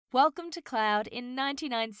Welcome to Cloud in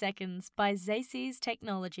 99 Seconds by Zacy's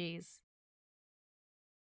Technologies.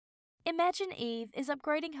 Imagine Eve is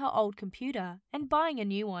upgrading her old computer and buying a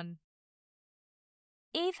new one.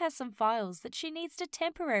 Eve has some files that she needs to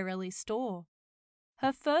temporarily store.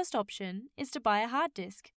 Her first option is to buy a hard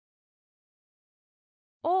disk.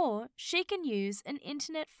 Or she can use an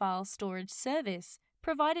internet file storage service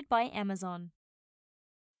provided by Amazon.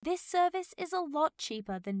 This service is a lot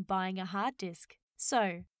cheaper than buying a hard disk.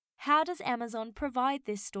 So, how does Amazon provide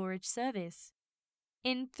this storage service?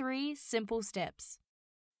 In 3 simple steps.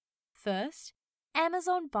 First,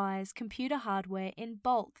 Amazon buys computer hardware in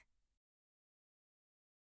bulk.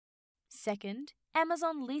 Second,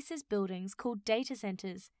 Amazon leases buildings called data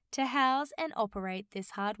centers to house and operate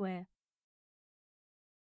this hardware.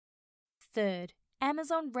 Third,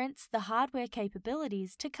 Amazon rents the hardware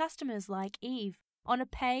capabilities to customers like Eve on a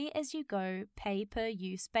pay-as-you-go,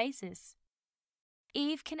 pay-per-use basis.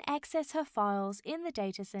 Eve can access her files in the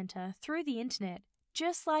data center through the internet,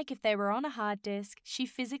 just like if they were on a hard disk she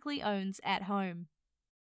physically owns at home.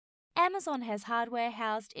 Amazon has hardware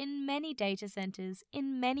housed in many data centers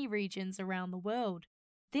in many regions around the world.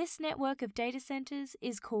 This network of data centers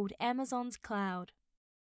is called Amazon's cloud.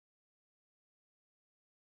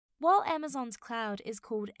 While Amazon's cloud is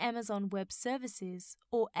called Amazon Web Services,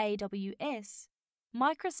 or AWS,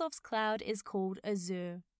 Microsoft's cloud is called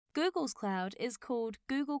Azure. Google's cloud is called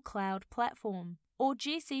Google Cloud Platform, or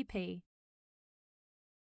GCP.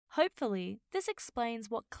 Hopefully, this explains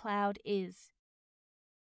what cloud is.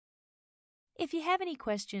 If you have any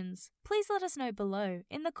questions, please let us know below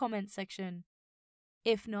in the comments section.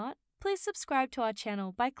 If not, please subscribe to our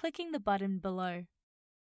channel by clicking the button below.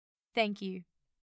 Thank you.